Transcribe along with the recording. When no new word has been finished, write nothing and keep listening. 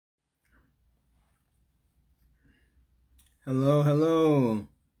Hello, hello.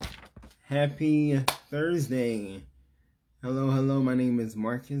 Happy Thursday. Hello, hello. My name is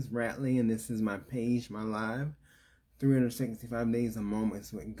Marcus Ratley, and this is my page, my live 365 Days of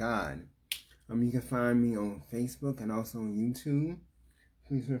Moments with God. You can find me on Facebook and also on YouTube.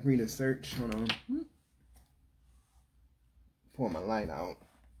 Please feel free to search. Hold on. Pour my light out.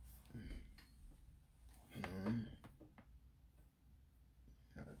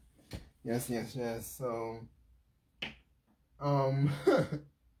 Yes. So, yes.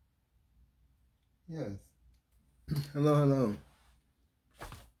 Hello.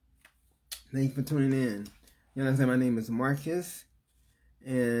 Thank you for tuning in. You know, my name is Marcus,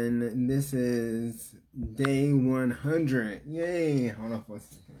 and this is day 100. Yay! Hold on for a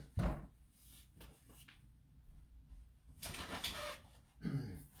second.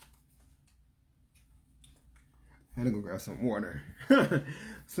 I had to go grab some water.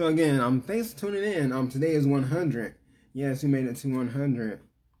 So again, thanks for tuning in. Today is 100. Yes, we made it to 100,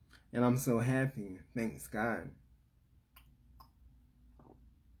 and I'm so happy. Thanks God.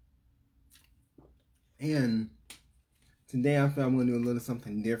 And today I felt I'm going to do a little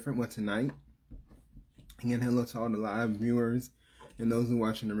something different. Well, tonight, again, hello to all the live viewers and those who are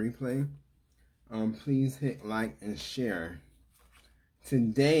watching the replay. Please hit like and share.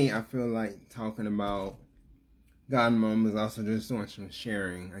 Today, I feel like talking about God moments, also just doing some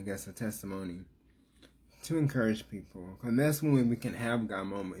sharing, I guess, a testimony to encourage people. Because that's when we can have God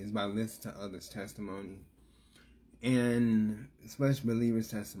moments, is by listening to others' testimony. And especially believers'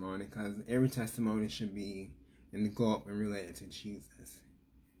 testimony, because every testimony should be in the go up and related to Jesus.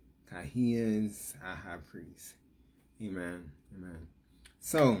 Because he is our high priest. Amen.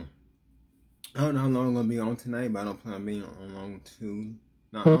 So, I don't know how long I'm going to be on tonight, but I don't plan on being on long too.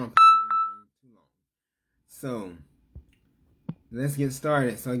 No, I don't plan on being on too long. So, let's get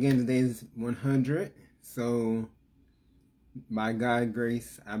started. So again, today is 100. So, by God's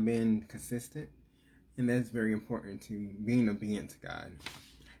grace, I've been consistent. And that's very important to being obedient to God.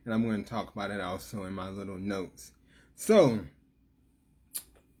 And I'm going to talk about it also in my little notes. So,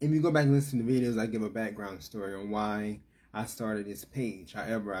 if you go back and listen to the videos, I give a background story on why I started this page.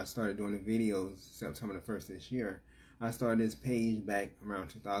 However, I started doing the videos September the 1st this year. I started this page back around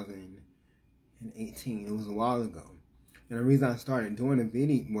 2018. It was a while ago. And the reason I started doing the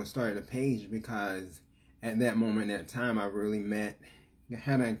video, started the page, because at that moment, that time, I really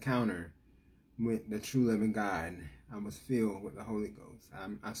had an encounter with the true living God. I was filled with the Holy Ghost.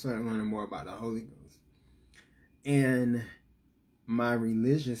 I started learning more about the Holy Ghost. And my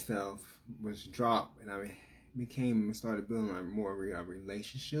religious self was dropped, and I started building more of a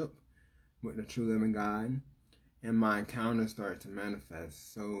relationship with the true living God. And my encounter started to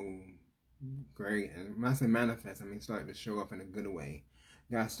manifest so great. And when I say manifest, I mean started to show up in a good way.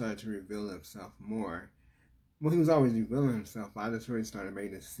 God started to reveal himself more. Well, he was always revealing himself, but I just really started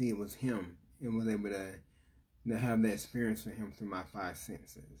able to see it was him. And was able to have that experience with him through my 5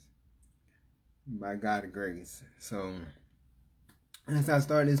 senses. By God's grace. So, as I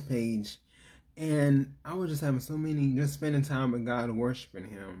started this page, and I was just having just spending time with God, worshiping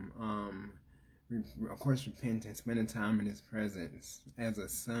him. Of course, repenting, spending time in his presence as a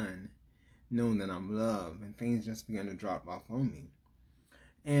son, knowing that I'm loved, and things just began to drop off on me.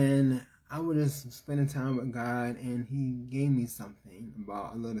 And I was just spending time with God, and he gave me something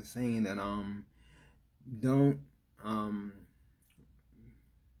about a little saying that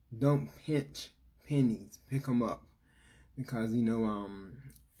don't pinch pennies, pick them up, because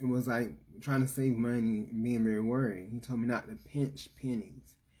it was like trying to save money, being very worried. He told me not to pinch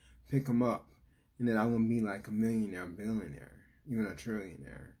pennies, pick them up, and that I wouldn't be like a millionaire, billionaire, even a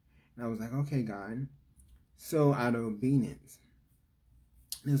trillionaire. And I was like, okay, God. So out of obedience,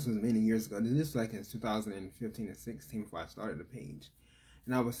 this was many years ago. This was like in 2015 and 16 before I started the page.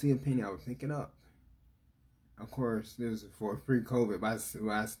 And I would see a penny, I would pick it up. Of course, this was for pre-COVID, but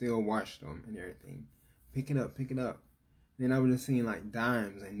I still watched them and everything. Pick it up. Then I was just seeing like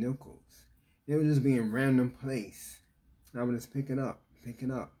dimes and nickels. It would just be in random place. And I would just pick it up.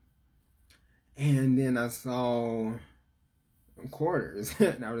 And then I saw quarters,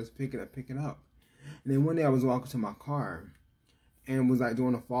 and I would just pick it up. And then one day I was walking to my car, and it was like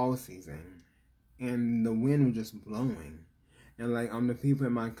during the fall season, and the wind was just blowing. And like the people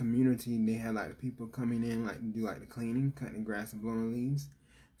in my community, they had like the people coming in like to do like the cleaning, cutting the grass and blowing leaves.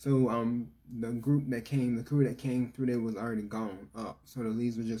 So the crew that came through there was already gone up. So the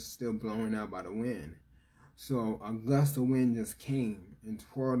leaves were just still blowing out by the wind. So a gust of wind just came and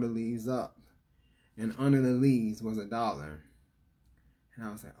twirled the leaves up. And under the leaves was $1. And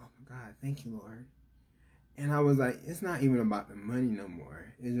I was like, oh my God, thank you, Lord. And I was like, it's not even about the money no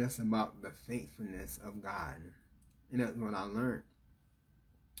more. It's just about the faithfulness of God. And that's what I learned.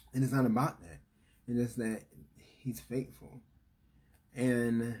 And it's not about that. It's just that he's faithful.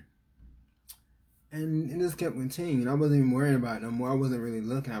 And it just kept continuing. I wasn't even worrying about it no more. I wasn't really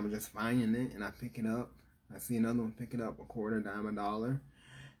looking. I was just finding it, and I pick it up. I see another one, pick it up, a quarter, dime, a dollar.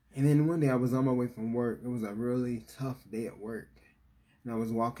 And then one day I was on my way from work. It was a really tough day at work. And I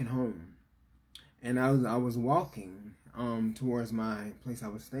was walking home. And I was walking towards my place I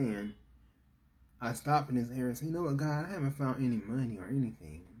was staying. I stopped in this area and said, you know what, God, I haven't found any money or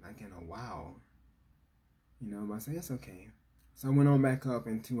anything like in a while. You know, but I said, it's okay. So I went on back up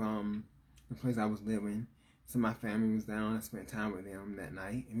into the place I was living. So my family was down. I spent time with them that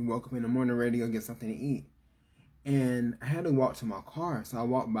night. And we woke up in the morning ready to go get something to eat. And I had to walk to my car. So I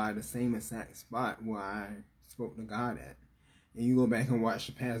walked by the same exact spot where I spoke to God at. And you go back and watch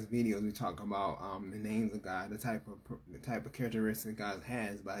the past videos, we talk about the names of God, the type of characteristics God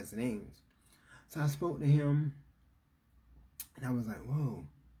has by his names. So I spoke to him, and I was like, whoa,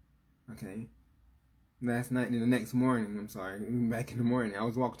 okay. Last night, the next morning, back in the morning, I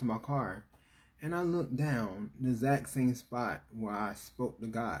was walking to my car, and I looked down, the exact same spot where I spoke to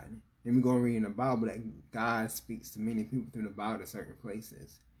God. And we're going to read in the Bible that God speaks to many people through the Bible at certain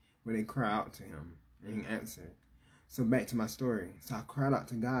places, where they cry out to him, and he answered. So back to my story. So I cried out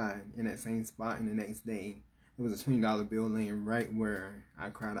to God in that same spot, and the next day, there was a $20 bill laying right where I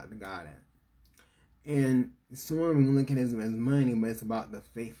cried out to God at. And someone will look at it as money, but it's about the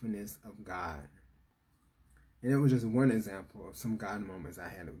faithfulness of God. And it was just one example of some God moments I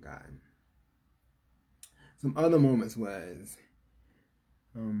had with God. Some other moments was,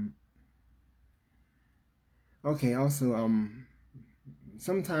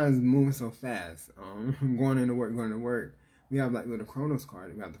 sometimes moving so fast, going to work, we have like little Chronos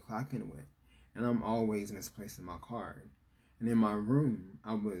card, we have the clock in with, and I'm always misplacing my card. And in my room,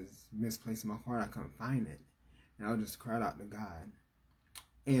 I was misplacing my card. I couldn't find it. And I just cried out to God.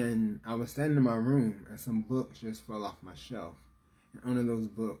 And I was standing in my room, and some books just fell off my shelf. And one of those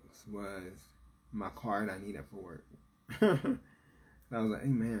books was my card I needed for work. So I was like,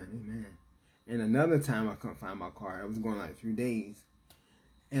 amen, amen. And another time I couldn't find my card. I was going like 3 days.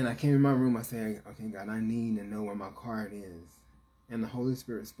 And I came in my room, I said, okay, God, I need to know where my card is. And the Holy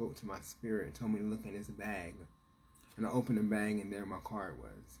Spirit spoke to my spirit and told me to look in this bag. And I opened the bag, and there my card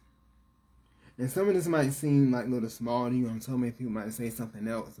was. And some of this might seem like a little small to you, and so many people might say something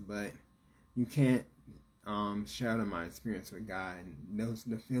else, but you can't shadow my experience with God and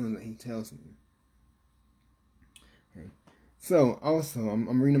the feeling that he tells me. Okay. So, also,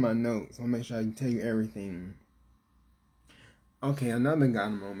 I'm reading my notes. I'll make sure I tell you everything. Okay, another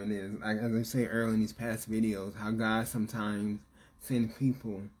God moment is, like, as I say earlier in these past videos, how God sometimes sends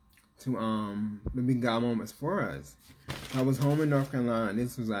people to the big God moments for us. I was home in North Carolina.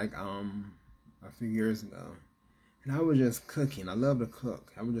 This was like a few years ago, and I was just cooking. I love to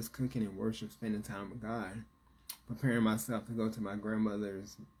cook. I was just cooking and worship, spending time with God, preparing myself to go to my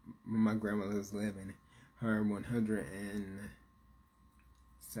grandmother's, when my grandmother was living, her 102nd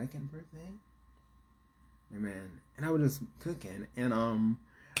birthday. Amen. And I was just cooking, and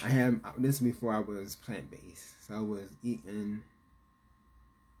I had this before I was plant-based, so I was eating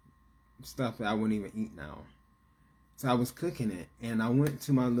stuff that I wouldn't even eat now. So I was cooking it, and I went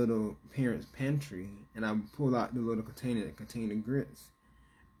to my little parents' pantry, and I pulled out the little container that contained the grits,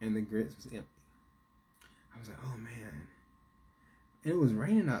 and the grits was empty. I was like, oh man. And it was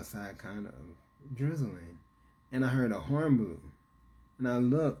raining outside, kind of drizzling, and I heard a horn blew, and I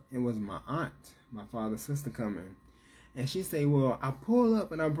looked. It was my aunt, my father's sister, coming, and she said, well, I pulled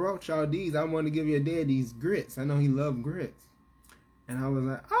up and I brought y'all these. I want to give your dad these grits. I know he loved grits. And I was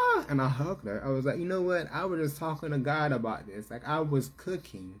like, ah, and I hugged her. I was like, you know what? I was just talking to God about this. Like, I was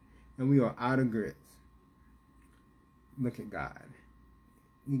cooking, and we are out of grits. Look at God.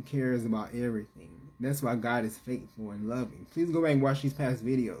 He cares about everything. That's why God is faithful and loving. Please go back and watch these past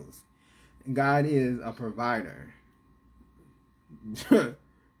videos. God is a provider. You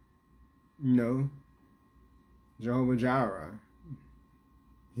know, Jehovah Jireh.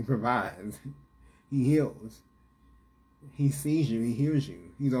 He provides. He heals. He sees you. He hears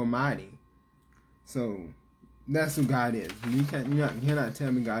you. He's almighty. So that's who God is. You cannot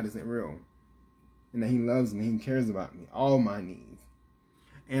tell me God isn't real, and that he loves me. He cares about me, all my needs.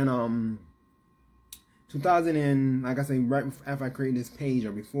 And 2000 and, like I say, right after I created this page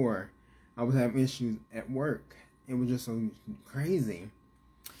or before, I was having issues at work. It was just so crazy.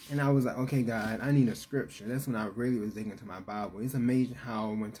 And I was like, okay, God, I need a scripture. That's when I really was digging into my Bible. It's amazing how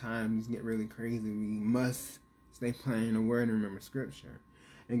when times get really crazy, we must stay playing the word and remember scripture.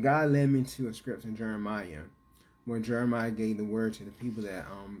 And God led me to a scripture in Jeremiah, where Jeremiah gave the word to the people that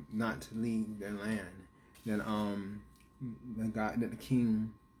not to leave their land. that the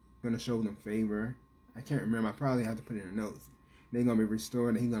king gonna show them favor. I can't remember. I probably have to put it in the notes. They're gonna be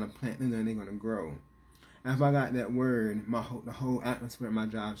restored. He's gonna plant them and they're gonna grow. And if I got that word, the whole atmosphere of my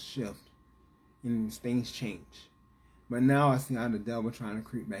job shift and things change. But now I see how the devil trying to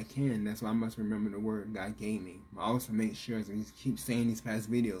creep back in. That's why I must remember the word God gave me. I also make sure, as we keep saying these past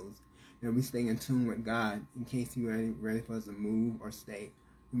videos, that we stay in tune with God in case He's ready for us to move or stay.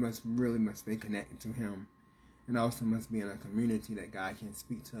 We must stay connected to Him. And also must be in a community that God can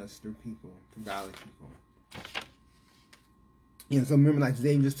speak to us through people, through godly people. Yeah, so remember, like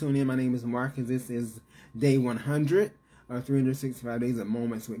today, just tune in. My name is Marcus. This is day 100 of 365 days of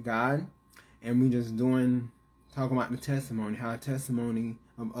moments with God. And we just talking about the testimony, how a testimony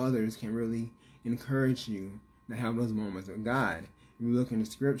of others can really encourage you to have those moments with God. And we look in the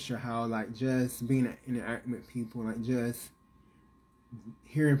scripture how like just being interacting with people, like just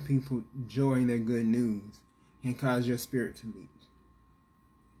hearing people enjoying their good news can cause your spirit to leap.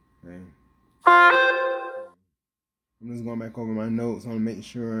 Okay. I'm just going back over my notes. I want to make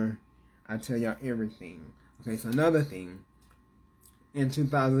sure I tell y'all everything. Okay, so another thing. In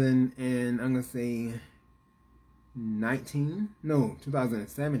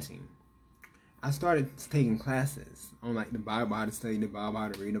 2017, I started taking classes on like the Bible, how to study the Bible, how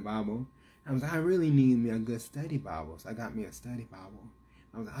to read the Bible. I was like, I really need me a good study Bible. So I got me a study Bible.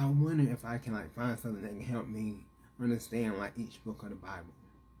 I was like, I wonder if I can like find something that can help me understand like each book of the Bible.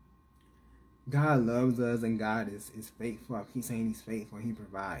 God loves us and God is faithful. I keep saying He's faithful. He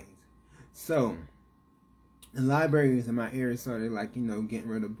provides. So the libraries in my area started like, getting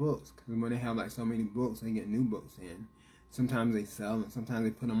rid of books. Because when they have like so many books, they get new books in. Sometimes they sell them. Sometimes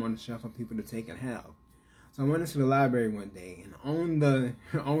they put them on the shelf for people to take and have. So I went into the library one day, and on the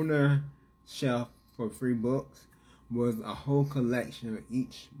shelf for free books was a whole collection of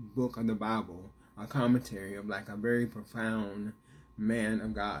each book of the Bible, a commentary of like a very profound man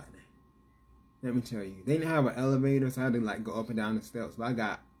of God. Let me tell you, they didn't have an elevator, so I had to like go up and down the steps. But I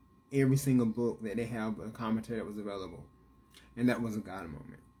got every single book that they have, a commentary that was available, and that was a God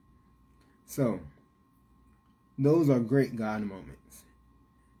moment. So those are great God moments.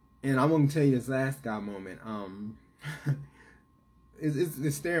 And I'm going to tell you this last God moment.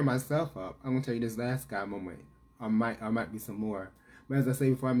 It's staring myself up. I'm going to tell you this last God moment. I might be some more. But as I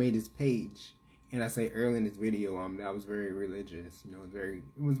say before, I made this page, and I say early in this video, that I was very religious. I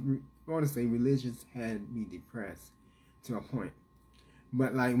want to say religious had me depressed to a point.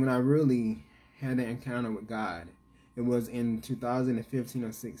 But like when I really had an encounter with God, it was in 2015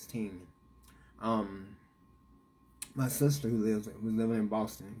 or 16. My sister was living in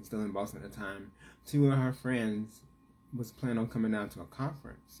Boston, still in Boston at the time. Two of her friends was planning on coming down to a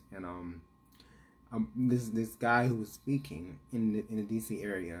conference, and this guy who was speaking in the DC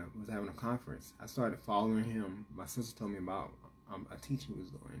area was having a conference. I started following him. My sister told me about a teaching he was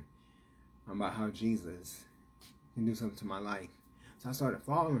doing about how Jesus can do something to my life. So I started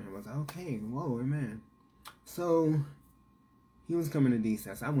following him. I was like, okay, whoa, amen. So he was coming to DC.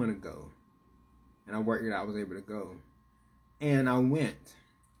 I said, I want to go. And I worked it out. I was able to go. And I went.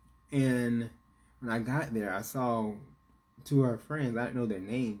 And when I got there, I saw two of her friends. I didn't know their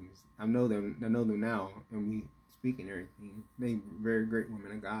names. I know them now. And we speak and everything. They very great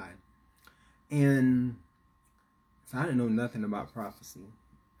women of God. And so I didn't know nothing about prophecy.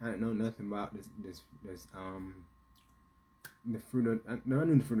 I didn't know nothing about this the fruit of, I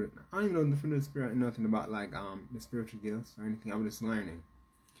knew the fruit of, I don't even know the fruit of the Spirit. I didn't know nothing about like the spiritual gifts or anything. I was just learning.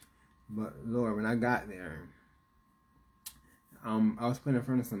 But Lord, when I got there, I was put in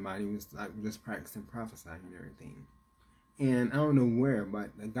front of somebody who was like just practicing prophesying and everything. And I don't know where, but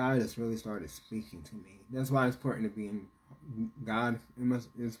the God just really started speaking to me. That's why it's important to be in God.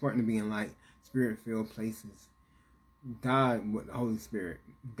 It's important to be in like spirit-filled places. God with the Holy Spirit,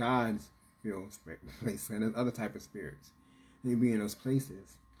 God's filled place, and there's other type of spirits. And you be in those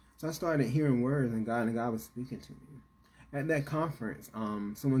places. So I started hearing words, and God was speaking to me. At that conference,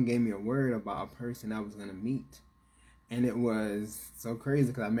 someone gave me a word about a person I was gonna meet, and it was so crazy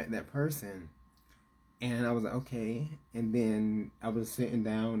because I met that person, and I was like, okay. And then I was sitting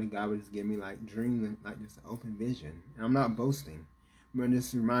down, and God would just give me like dreams, and like just an open vision. And I'm not boasting, but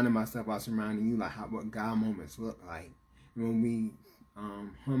just reminding myself, I was reminding you like what God moments look like. And when we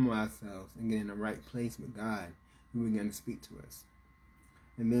humble ourselves and get in the right place with God, He begin to speak to us.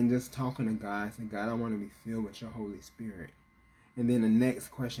 And then just talking to God, saying, God, I want to be filled with your Holy Spirit. And then the next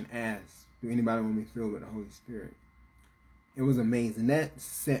question asked, do anybody want to be filled with the Holy Spirit? It was amazing. That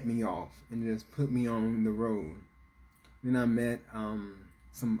set me off and just put me on the road. Then I met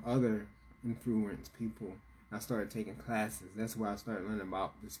some other influenced people. I started taking classes. That's where I started learning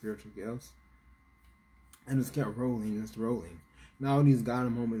about the spiritual gifts. And just kept rolling, just rolling. And all these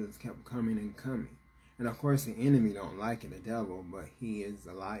God moments just kept coming and coming. And of course the enemy don't like it, the devil, but he is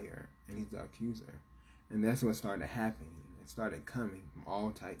a liar and he's the accuser. And that's what started happening. It started coming from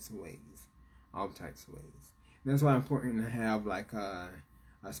all types of ways. All types of ways. And that's why it's important to have like a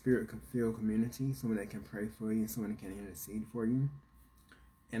spirit-filled community, someone that can pray for you, someone that can intercede for you,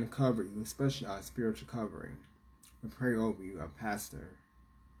 and cover you, especially a spiritual covering. To pray over you, a pastor.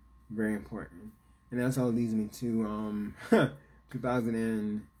 Very important. And that's all leads me to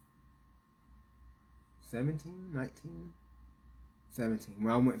 2017, 17,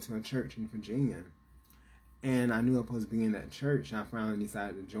 when I went to a church in Virginia. And I knew I was supposed to be in that church. I finally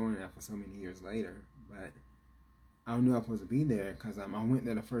decided to join that for so many years later. But I knew I was supposed to be there because I went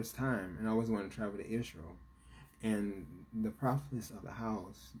there the first time. And I always wanted to travel to Israel. And the prophetess of the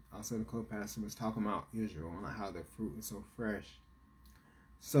house, also the co-pastor, was talking about Israel and how the fruit is so fresh.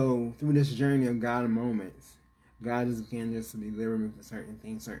 So through this journey of God moments, God just began just to deliver me for certain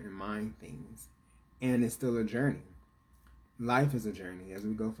things, certain mind things. And it's still a journey. Life is a journey as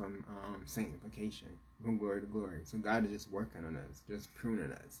we go from sanctification, from glory to glory. So God is just working on us, just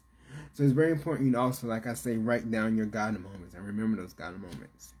pruning us. So it's very important you also, like I say, write down your God moments and remember those God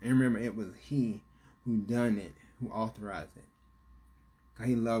moments. And remember, it was He who done it, who authorized it. God,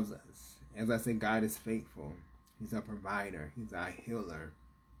 He loves us. As I say, God is faithful. He's our provider. He's our healer.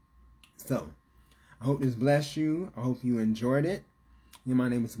 So, I hope this blessed you. I hope you enjoyed it. And my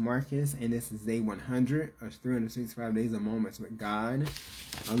name is Marcus, and this is day 100 of 365 Days of Moments with God.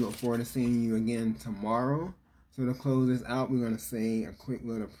 I look forward to seeing you again tomorrow. So to close this out, we're going to say a quick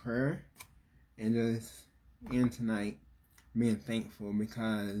little prayer and just end tonight being thankful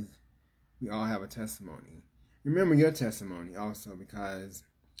because we all have a testimony. Remember your testimony also, because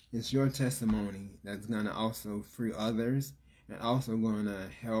it's your testimony that's going to also free others and also going to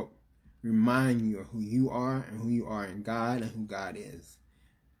help remind you of who you are and who you are in God and who God is.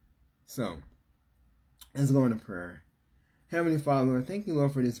 So, let's go into prayer. Heavenly Father, Lord, thank you,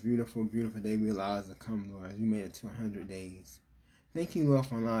 Lord, for this beautiful, beautiful day we allowed us to come, Lord. You made it to 100 days. Thank you, Lord,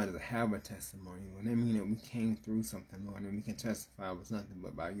 for allowing us to have a testimony, Lord. That means that we came through something, Lord, and we can testify it was nothing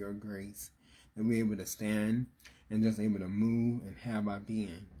but by your grace. That we're able to stand and just able to move and have our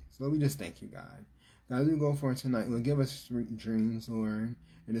being. So we just thank you, God. God, as we go for tonight, Lord, give us sweet dreams, Lord,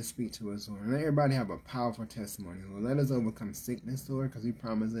 and to speak to us, Lord. And let everybody have a powerful testimony, Lord. Let us overcome sickness, Lord, because you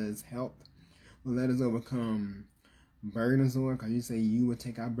promised us help. Lord, let us overcome burdens, Lord, because you say you would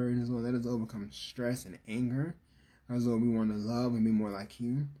take our burdens, Lord. Let us overcome stress and anger, because, Lord, we want to love and be more like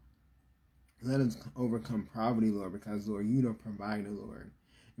you. Let us overcome poverty, Lord, because, Lord, you the provider, Lord.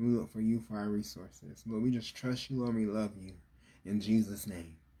 And we look for you for our resources. Lord, we just trust you, Lord, and we love you. In Jesus'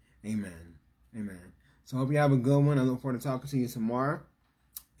 name, amen. Amen. So I hope you have a good one. I look forward to talking to you tomorrow.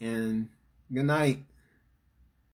 And good night.